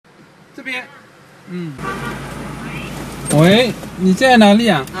这边。喂，你在哪里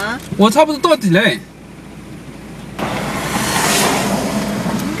啊？啊，我差不多到底嘞。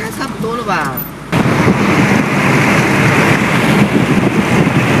应该差不多了吧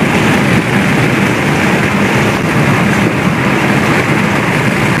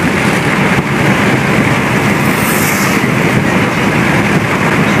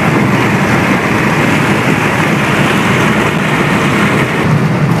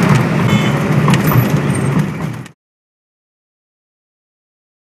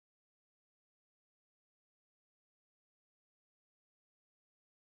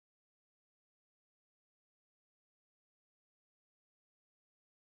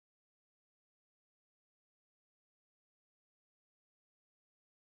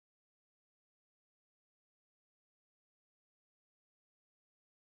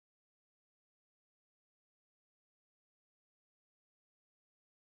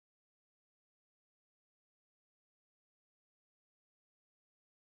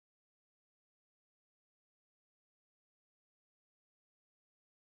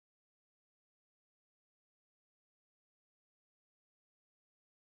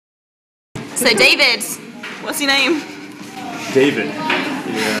？So David, what's your name? David.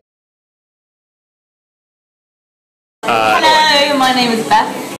 Yeah. Hello, my name is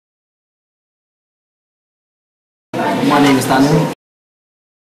Beth. My name is Daniel.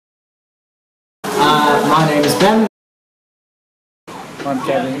 My name is Ben. I'm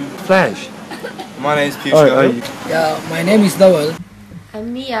Kevin. Flash. My name is Pushko. Yeah, my name is Dawal.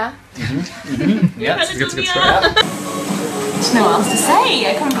 I'm Mia. Yeah, it's a good start. There's no what else to say.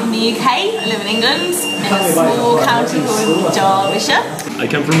 I come from the UK, I live in England, in a small county called Derbyshire. I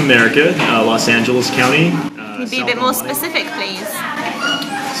come from America, Los Angeles County. Can you be a bit more specific, please?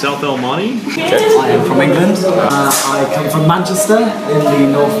 South El Monte. I am from England. I come from Manchester in the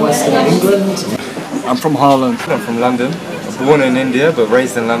northwest of England. I'm from Holland. I'm from London. I was born in India but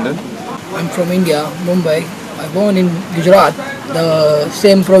raised in London. I'm from India, Mumbai. I born in Gujarat, the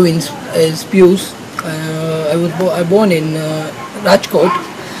same province as Pius. I born in Rajkot.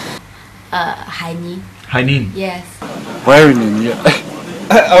 Hainin. Hainin. Yes. Where in India?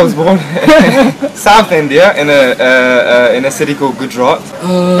 I was born in South India in a city called Gujarat.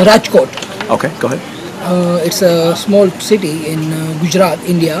 Rajkot. Okay, go ahead. It's a small city in Gujarat,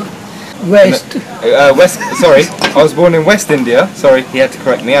 India. West. Sorry, I was born in West India. Sorry, he had to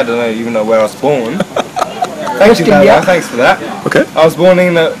correct me. I don't even know where I was born. Thank you, Daniel. Thanks for that. Okay. I was born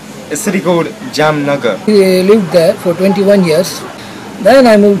in a city called Jamnagar. I lived there for 21 years. Then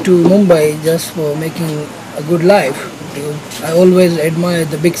I moved to Mumbai just for making a good life. I always admired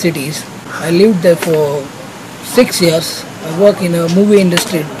the big cities. I lived there for 6 years. I work in a movie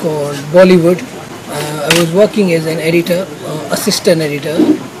industry called Bollywood. I was working as an editor, assistant editor.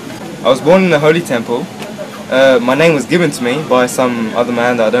 I was born in a holy temple. My name was given to me by some other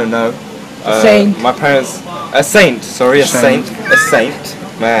man that I don't know. Saint. My parents, a saint. Sorry, a saint. A saint.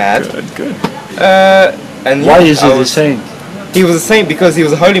 Mad. Good. And Why yeah, is he a saint? He was a saint because he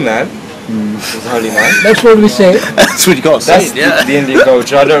was a holy man. He was a holy man. That's what we say. That's what you got. That's the Indian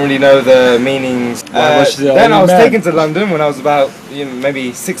culture. I don't really know the meanings. Then I was taken to London when I was about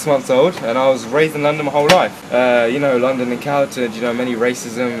maybe 6 months old, and I was raised in London my whole life. London encountered many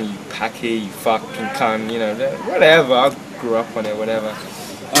racism. You packy, you fucking cunt, whatever. I grew up on it, whatever.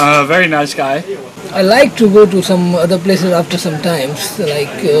 Very nice guy. I like to go to some other places after some times. Like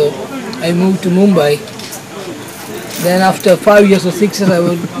I moved to Mumbai. Then after 5 years or 6 years I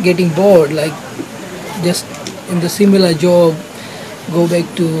was getting bored, like just in the similar job, go back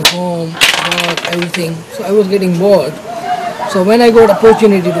to home, work, everything. So I was getting bored. So when I got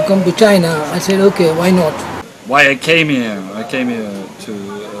opportunity to come to China, I said, okay, why not? Why I came here? I came here to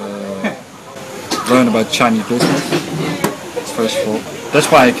learn about Chinese business. First of all, that's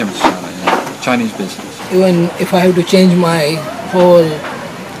why I came to China. Chinese business. Even if I have to change my whole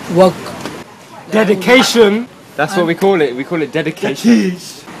work. Dedication. That's what we call it. We call it dedication.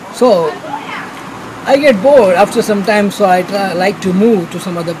 So I get bored after some time, so I like to move to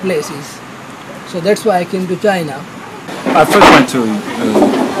some other places. So that's why I came to China. I first went to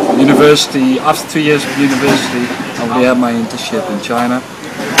university. After 2 years of university, I already had my internship in China.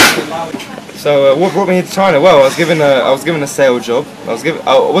 So what brought me into China? Well, I was given a sales job.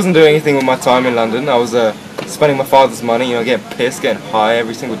 I wasn't doing anything with my time in London. I was spending my father's money, getting pissed, getting high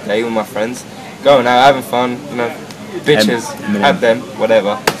every single day with my friends, going out, having fun, bitches, at them,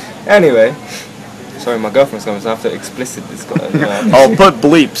 whatever. Anyway, sorry, my girlfriend's coming, so I have to explicit this guy. I'll put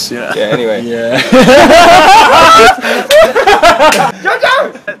bleeps. Yeah. Yeah. Anyway. Yeah.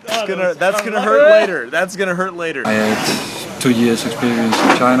 That's gonna hurt later. That's gonna hurt later. I had 2 years experience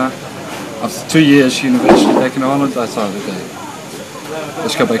in China. After 2 years university back in Holland, I thought, okay,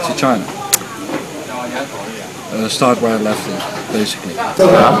 let's go back to China. Start where I left it, basically.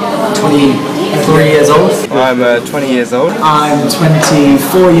 23 years old. I'm 20 years old. I'm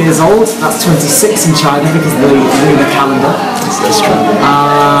 24 years old. That's 26 in China because of the lunar calendar. That's true.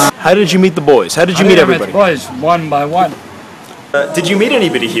 How did you meet the boys? How did you meet everybody? Boys, one by one. Did you meet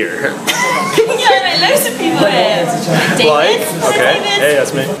anybody here? Yeah, I know loads of people here. David. Like? Okay. David. Hey,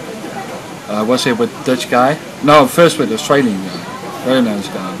 that's me. I was here with Dutch guy. No, first with Australian guy. Very nice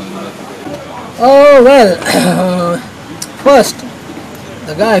guy, by the way. Oh well, first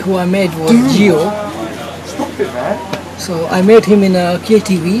the guy who I met was Gio. So I met him in a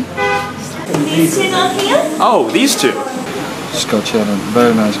KTV. These two are here. Oh, these two. Scott Shannon,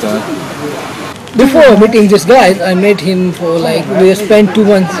 very nice guy. Before meeting this guy, I met him for like, we spent 2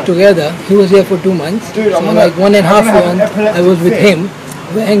 months together. He was here for 2 months. So like 1.5 months I was with him.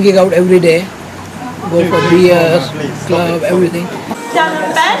 We were hanging out every day. Go for beers, club, everything. Down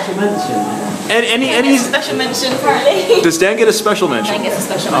in bed. And Any special mention, apparently. does Dan get a special mention? Dan gets a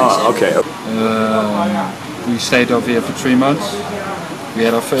special mention. Oh, okay. We stayed over here for 3 months. We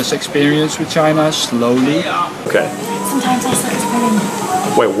had our first experience with China, slowly. Okay. Sometimes I suck as brilliant.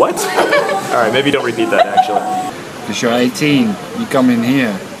 Wait, what? All right, maybe don't repeat that actually. Because you're 18, you come in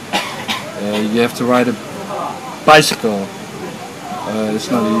here. You have to ride a bicycle. It's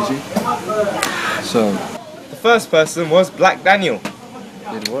not easy. So. The first person was Black Daniel.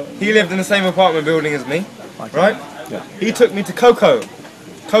 Did what? He lived in the same apartment building as me, right? Yeah. He took me to Coco,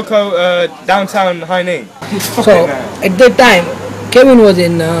 downtown Haining. So at that time, Kevin was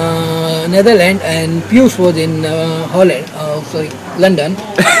in Netherlands and Pius was in London.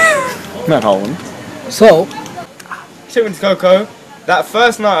 Not Holland. So Took me to Coco. That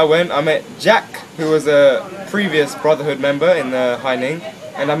first night I went, I met Jack, who was a previous Brotherhood member in Haining,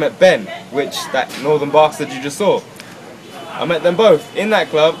 and I met Ben, that northern bastard you just saw. I met them both in that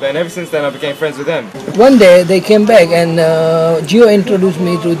club, and ever since then I became friends with them. one day they came back and Gio introduced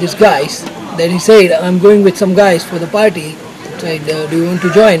me to these guys. Then he said, I'm going with some guys for the party. Said, do you want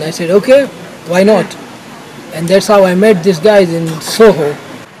to join? I said, okay, why not? And that's how I met these guys in Soho.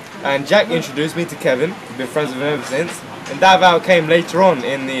 And Jack introduced me to Kevin. We've been friends with him ever since. And Davao came later on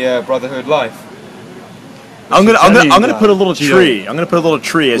in the Brotherhood life. I'm gonna put a little tree. I'm gonna put a little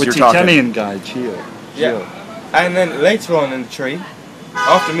tree as With you're the talking. Italian guy, Gio. Yeah. And then later on in the tree,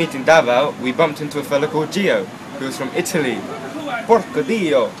 after meeting Davao, we bumped into a fella called Gio, who was from Italy. Porco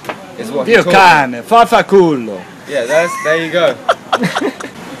Dio is what he Dio told me. cane, farfaculo. Yeah, there you go.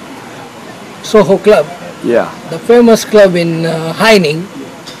 Soho Club, Yeah. the famous club in Haining.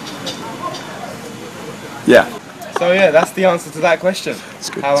 Yeah. So yeah, that's the answer to that question.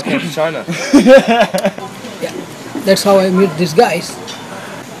 How I came to China. Yeah, that's how I met these guys.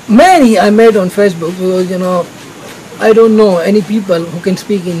 Many I met on Facebook because I don't know any people who can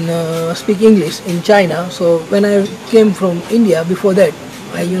speak English in China. So when I came from India, before that,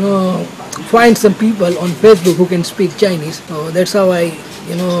 I find some people on Facebook who can speak Chinese. So that's how I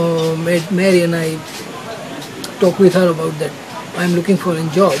met Mary and I talked with her about that. I'm looking for a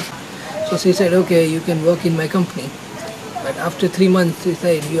job. So she said, okay, you can work in my company. But after 3 months, she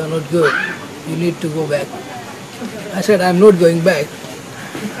said, you are not good. You need to go back. I said, I'm not going back.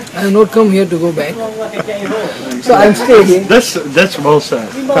 I have not come here to go back. So I'm staying here. That's well said.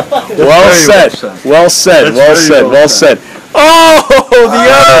 Well said. Well said. Well said. Well said. Oh,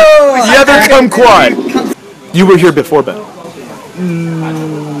 the other kumquat. You were here before Ben.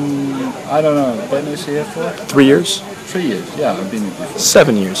 I don't know. Ben is here for 3 years. 3 years. Yeah, I've been here before.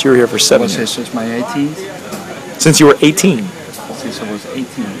 7 years. You were here for I 7 was here years. since my 18th. Since you were 18. Since I was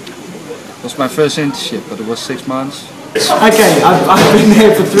 18. It was my first internship, but it was 6 months. Okay, I've been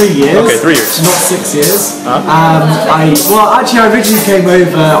here for 3 years. Okay, 3 years. Not 6 years. I originally came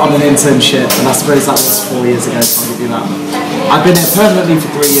over on an internship, and I suppose that was 4 years ago, so I'll give you that. I've been here permanently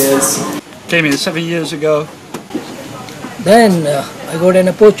for 3 years. Came here 7 years ago. Then I got an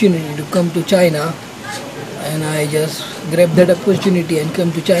opportunity to come to China, and I just grabbed that opportunity and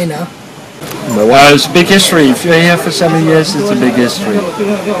come to China. Well, it's a big history. If you're here for 7 years, it's a big history.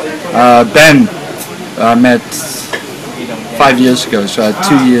 Ben, I met 5 years ago, so I had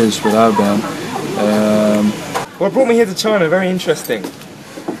 2 years without Ben. What brought me here to China, very interesting.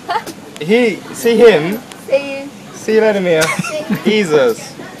 See him. See you later, Mia.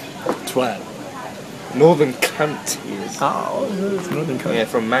 Jesus. Twat. Northern countries. Oh, it's Northern Country. Yeah,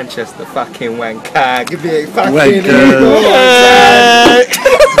 from Manchester, fucking wanker. Give me a fucking Wanker.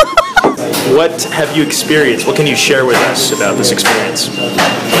 What have you experienced? What can you share with us about this experience?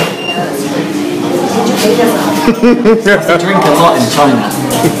 I drink a lot in China.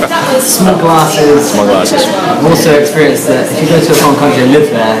 Small glasses. Small glasses. I've also experienced that if you go to a foreign country and live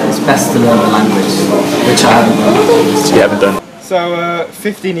there, it's best to learn the language, which I haven't done. You haven't done. So,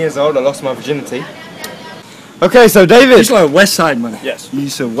 15 years old, I lost my virginity. Okay, so David. It's like West Side, man. Yes. You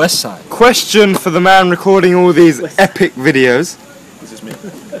said West Side. Question for the man recording all these epic videos. This is me.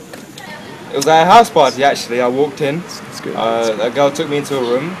 It was at a house party actually. I walked in. A girl took me into a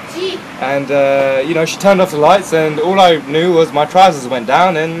room, and you know, she turned off the lights, and all I knew was my trousers went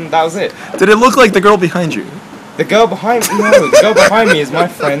down, and that was it. Did it look like the girl behind you? The girl behind me, no, the girl behind me is my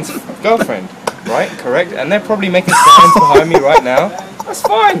friend's girlfriend, right? Correct. And they're probably making signs behind me right now. That's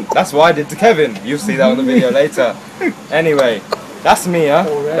fine. That's what I did to Kevin. You'll see that on the video later. Anyway, that's Mia.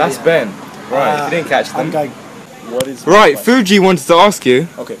 That's Ben. Right, you didn't catch them. What is Right, Fuji wanted to ask you.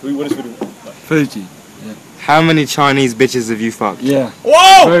 Okay, what is Fuji? Fuji. How many Chinese bitches have you fucked? Yeah.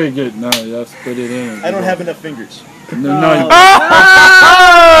 Whoa! Very good. No, you have to put it in. I don't have enough fingers. No.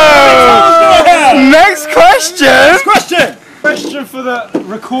 Next question! Next question! Question for the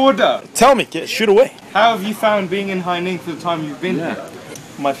recorder. Tell me, shoot away. How have you found being in Haining for the time you've been here?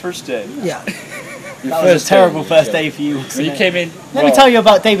 My first day. Yeah. That was a terrible first day for you. When you came in. Let me tell you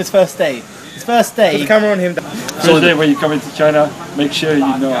about David's first day. His first Put the day. camera on him. First day when you come into China, make sure you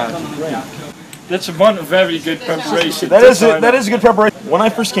know how to drink. That's one very good preparation. That is a good preparation. When I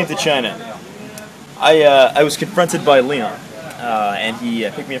first came to China, I was confronted by Leon, and he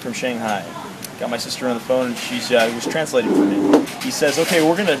picked me up from Shanghai. Got my sister on the phone, and she was translating for me. He says, "Okay,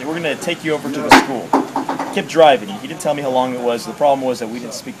 we're gonna take you over to the school." Kept driving. He didn't tell me how long it was. The problem was that we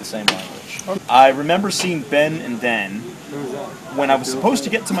didn't speak the same language. I remember seeing Ben and Dan when I was supposed to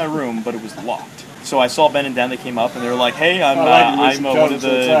get to my room, but it was locked. So I saw Ben and Dan. They came up and they were like, "Hey, I'm one of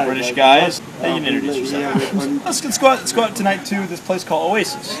the British guys. Hey, you can introduce yourself. Let's go out tonight to this place called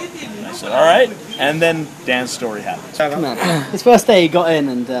Oasis." And I said, "All right." And then Dan's story happens. Come on. His first day he got in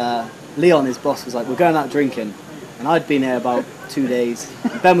and Leon, his boss, was like, "We're going out drinking." And I'd been here about 2 days.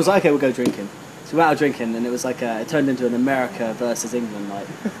 And Ben was like, "Okay, we'll go drinking." So we went out drinking and it was like, it turned into an America versus England night.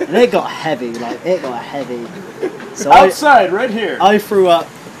 And it got heavy, So Outside, right here. I threw up.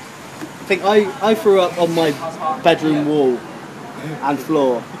 I think I threw up on my bedroom wall and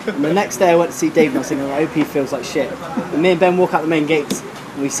floor. And the next day I went to see Dave and I was thinking, I hope he feels like shit. And me and Ben walk out the main gates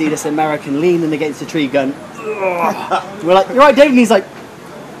and we see this American leaning against the tree going, ugh. We're like, "You're right, Dave?" And he's like,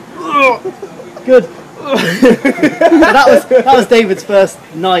 ugh. Good. So that was David's first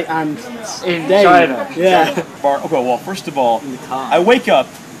night and In day. China. Yeah. Okay, well, first of all, I wake up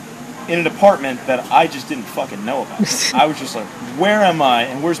in an apartment that I just didn't fucking know about. I was just like, where am I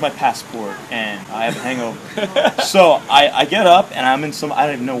and where's my passport? And I have a hangover. So I get up and I'm in I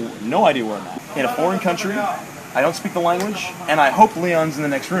don't even know, no idea where I'm at. In a foreign country, I don't speak the language, and I hope Leon's in the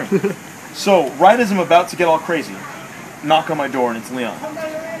next room. So right as I'm about to get all crazy, knock on my door and it's Leon.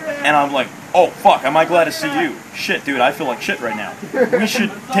 And I'm like, "Oh fuck, am I glad to see you? Shit, dude, I feel like shit right now. We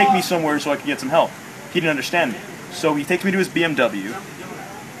should take me somewhere so I can get some help." He didn't understand me. So he takes me to his BMW,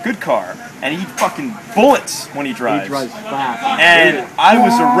 good car, and he fucking bullets when he drives. He drives fast. And I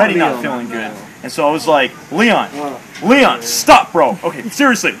was already not feeling good. And so I was like, Leon, stop, bro. Okay,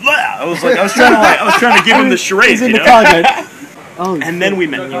 seriously. I was trying to give him the charade, He's in you the know? car going, oh, And then we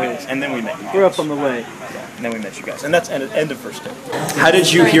met you guys. And then we met you we're guys. up on the way. And then we met you guys. And that's end of first day. How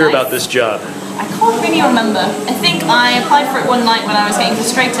did you hear about this job? I can't really remember. I think I applied for it one night when I was getting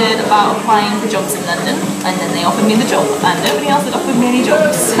frustrated about applying for jobs in London, and then they offered me the job, and nobody else had offered me any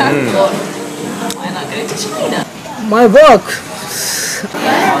jobs. So I thought, why not go to China? My work.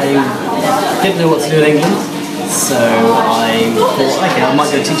 I didn't know what to do in England, so I thought, okay, I might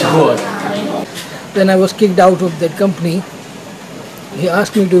go teach abroad. Then I was kicked out of that company. He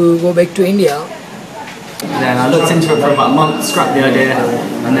asked me to go back to India. Then I looked into it for about a month, scrapped the idea,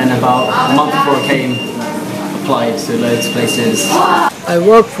 and then about a month before I came, applied to loads of places.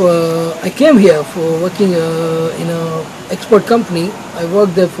 I came here for working in an export company. I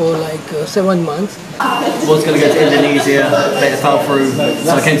worked there for like 7 months. Was going to go to Indonesia, but it fell through,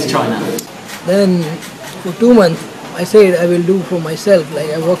 so I came to China. Then for 2 months, I said I will do for myself,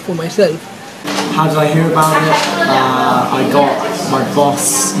 like I work for myself. How did I hear about it? I got my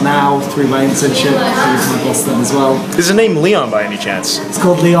boss now through my internship. He was my boss then as well. Is his name Leon by any chance? It's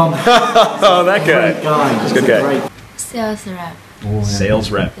called Leon. Oh, that guy. Great guy. He's a good guy. Great. Sales rep.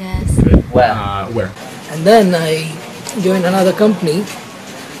 Sales rep. Yes. Where? And then I joined another company.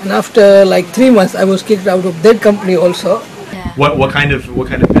 And after like 3 months, I was kicked out of that company also. Yeah. What kind of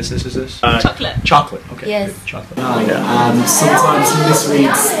business is this? Chocolate. Chocolate. Okay. Yes. Good. Chocolate. Sometimes he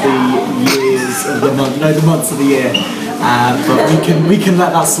misreads the years of the month, no, the months of the year. But we can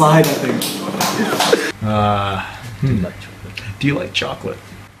let that slide, I think. Do you like chocolate?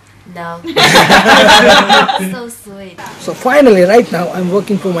 No. So sweet. So finally, right now, I'm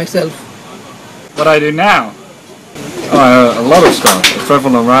working for myself. What I do now? A lot of stuff. I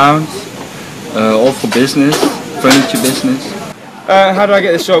travel around, all for business, furniture business. How do I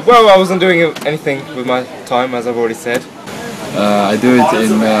get this job? Well, I wasn't doing anything with my time, as I've already said. I do it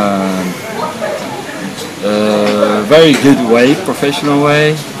in a very good way, professional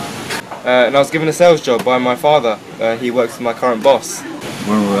way. And I was given a sales job by my father. He works for my current boss.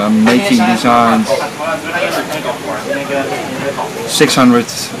 Where I'm making designs 600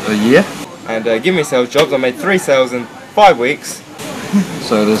 a year. And give me sales jobs. I made 3 sales in 5 weeks.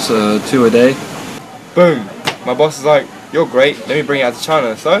 So there's 2 a day. Boom. My boss is like, you're great, let me bring it out to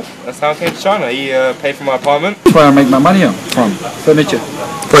China. So that's how I came to China. He paid for my apartment. That's where I make my money from, furniture.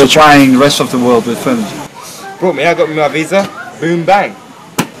 Supplying the rest of the world with furniture. Brought me out, got me my visa. Boom, bang.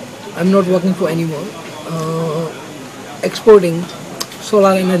 I'm not working for anyone. Exporting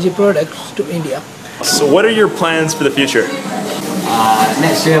solar energy products to India. So what are your plans for the future?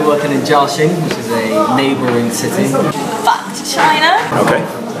 Next year working in Jiaxing, which is a neighbouring city. Back to China. Okay.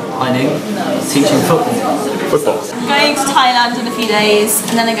 Teaching football. Football. Going to Thailand in a few days,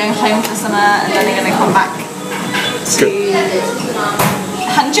 and then I'm going home for the summer, and then I'm going to come back to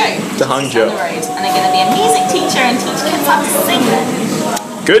Hangzhou. To Hangzhou. On the road, and I'm going to be a music teacher and teach kids how to sing.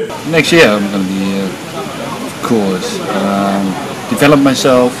 Good. Next year I'm going to be, of course, develop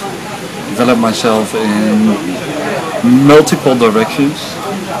myself in multiple directions,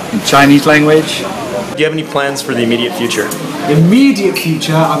 in Chinese language. Do you have any plans for the immediate future? Immediate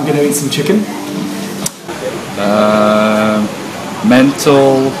future, I'm going to eat some chicken.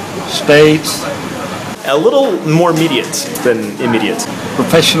 Mental state. A little more immediate than immediate.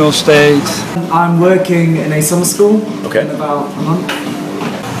 Professional state. I'm working in a summer school Okay. in about a month.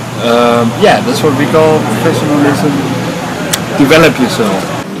 Yeah, that's what we call professionalism. Develop yourself.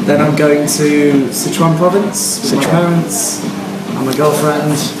 Then I'm going to Sichuan province with my parents and my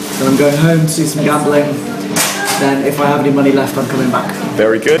girlfriend. Then I'm going home to do some gambling. Then if I have any money left, I'm coming back.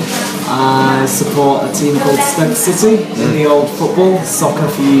 Very good. I support a team called Stoke City in the old football, soccer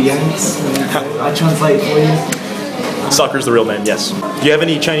for you Yanks. I translate for you. Soccer's the real name, yes. Do you have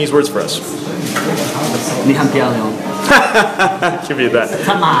any Chinese words for us? Ni han piano. Give you that.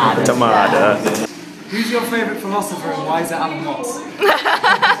 Tamad. Tamad. Who's your favourite philosopher and why is it Alan Watts?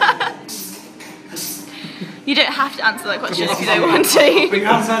 You don't have to answer that question if you don't want to. We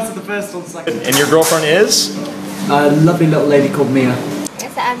have to answer the first one second. And your girlfriend is? A lovely little lady called Mia.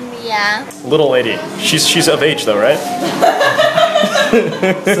 Yes, I'm Mia. Little lady. She's of age though, right?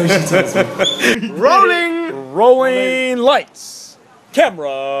 So she tells me. Rolling lights.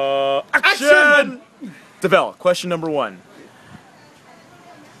 Camera. Action. Devel, question number 1.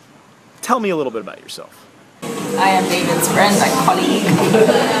 Tell me a little bit about yourself. I am David's friend and colleague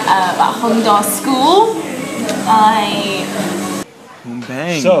at Hongda School.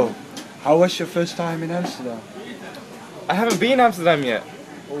 Bang. So, how was your first time in Amsterdam? I haven't been in Amsterdam yet.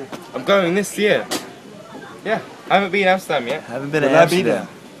 I'm going this year. Yeah, I haven't been in Amsterdam yet. Haven't been Will to I be Amsterdam. there?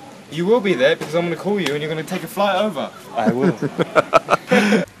 You will be there because I'm going to call you and you're going to take a flight over. I will.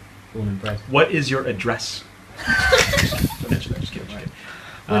 What is your address? Just kidding.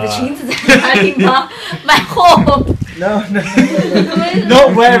 我的裙子在哪里吗？My home. No.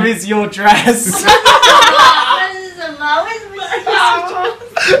 Not where is your dress? 这是什么？为什么是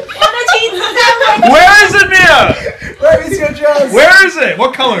我的裙子在我 Where is it, Mia? Where is your dress? Where is it?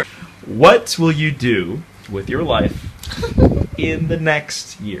 What color? What will you do with your life in the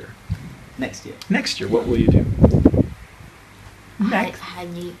next year? Next year. Next year, what will you do? 海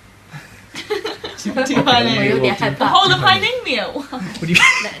泥，我我有点害 The 怕。 whole of Haining What do you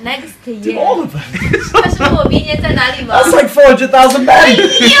Next do? year， All of them. 他是问我明年在哪里吗？ That's like 400,000 men!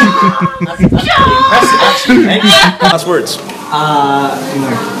 Last words. No.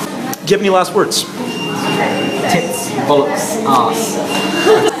 Do you have any last words? Tits, bollocks, arse.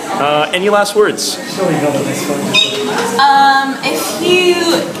 Any last words? If you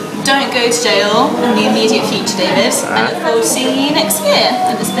don't go to jail in the immediate future, David, I look forward to seeing you next year.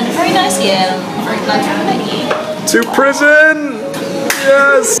 And it's been a very nice year, and I'm very glad to have met you. To prison!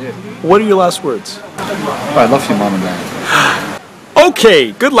 Yes! What are your last words? Oh, I love your mom and dad.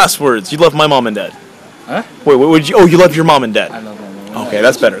 Okay, good last words. You love my mom and dad. Huh? Wait, what would you? Oh, you love your mom and dad. I love my mom and dad. Okay,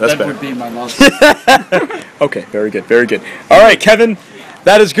 that's better. That's that better. would be my last. Okay, very good, very good. All right, Kevin,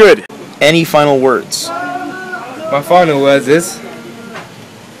 that is good. Any final words? My final words is,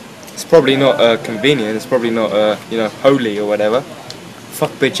 it's probably not convenient, it's probably not, holy or whatever.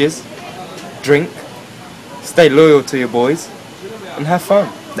 Fuck bitches, drink, stay loyal to your boys, and have fun.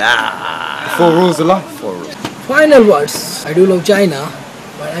 Ah. 4 rules of life. 4 rules. Final words. I do love China,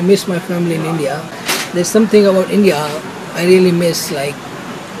 but I miss my family in India. There's something about India I really miss, like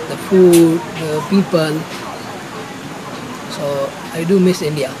the food, the people. So I do miss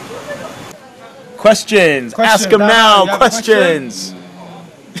India. Questions. Ask them now. Questions.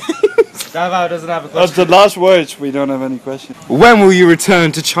 Davao doesn't have a That's question. the last words. We don't have any questions. When will you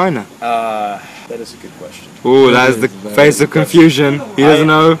return to China? That is a good question. Oh, that is the face of confusion. He doesn't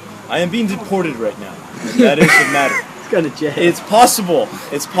know. I am being deported right now. That is the matter. It's going to jail. It's possible.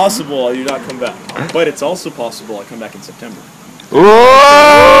 It's possible I do not come back. But it's also possible I come back in September. Whoa!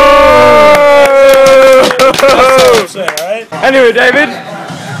 That's what I'm saying, alright? Anyway, David,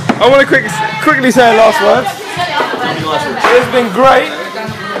 I want to quickly say a last word. It's been great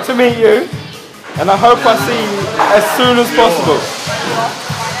to meet you, and I hope I see you as soon as possible.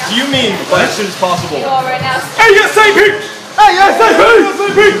 Do you mean as soon as possible? ASAP! ASAP!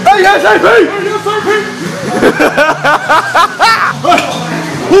 ASAP!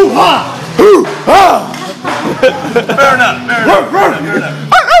 Hoo-ha! Hoo-ha! Fair enough.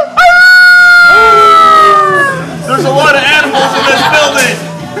 There's a lot of animals in this building.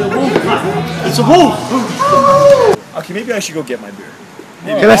 It's a wolf. Okay, maybe I should go get my beer.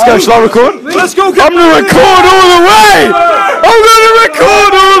 Okay, let's go. Shall I record? Let's go. I'm gonna record all the way. I'm gonna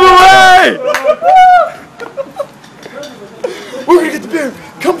record all the way. We're gonna get the beer.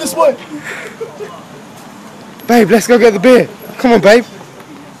 Come this way. Babe, let's go get the beer. Come on, babe.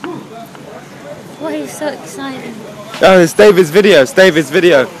 Why are you so excited? Oh, it's David's video. It's David's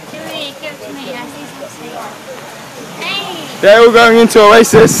video. Give it to me. I see something. Hey! They're all going into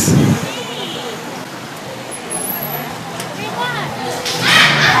Oasis.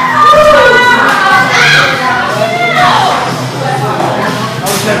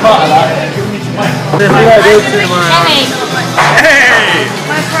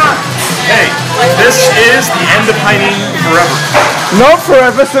 Hey, this is the end of Pining forever. Not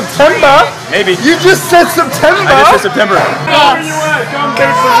forever, September. Maybe. You just said September. I just said September.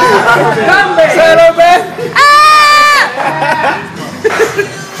 Say hello, Ben.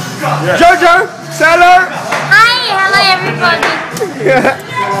 Jojo, say hello. Hi, hello everybody.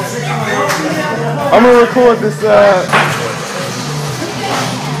 I'm gonna record this.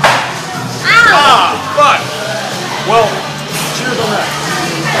 Fuck. Well, cheers on that.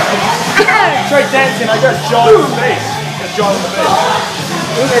 Try dancing. I got jaw in the face.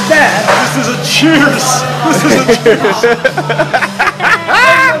 Look at that. This is a cheers. This is a cheers.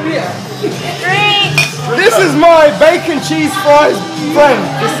 This is my bacon cheese fries friend.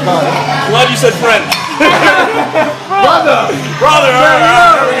 This guy. Glad you said friend. Brother.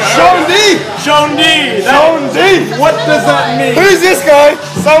 Sean D. Sean D. Sean D. What does that mean? Who's this guy?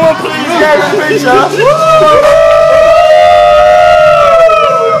 Someone please get a picture.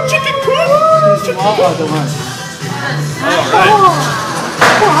 Chicken crust.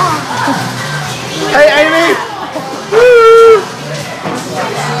 Hey, Amy.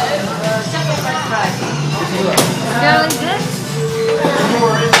 Going good?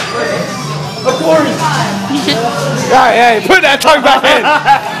 Of course. Hey, put that tongue back in.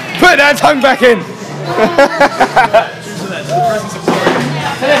 Put that tongue back in.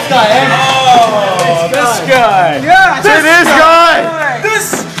 This guy, eh? Oh, this guy. Yeah, This guy.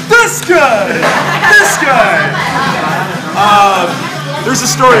 This guy. There's a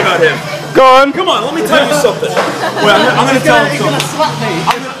story about him. Go on. Come on, let me tell you something. Wait, I'm gonna tell him something. slap me.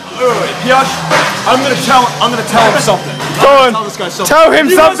 Wait, Piash, I'm gonna tell him something. Go on. Tell this guy something. Tell him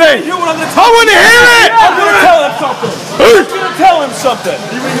You guys something. wanna hear what I'm gonna I tell him? want to hear it. I'm gonna tell him something. I'm gonna tell him something.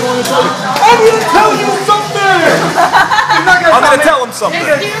 You really want to tell him? I'm gonna tell you something. I'm gonna tell him something.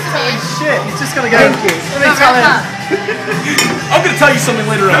 Shit, he's just gonna go. Let me tell him. I'm gonna tell you something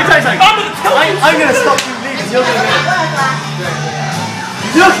later on. Let me tell you something. I'm gonna tell you. I'm gonna stop you leaving. You're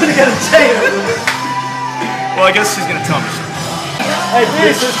gonna get a jail. Well, I guess he's gonna tell me something. Hey,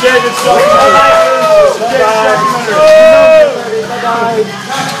 This is David Shaw.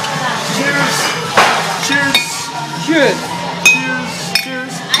 Cheers.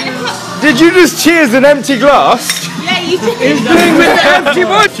 Did you just cheers an empty glass? Yeah, you did. He's doing with the empty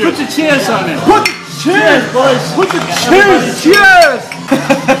one. put the cheers on it. Put the cheers, boys. Put the cheers. Cheers.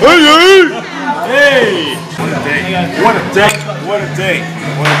 Hey. What a day. What a day. What a day.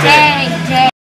 What a day. Hey, Jay.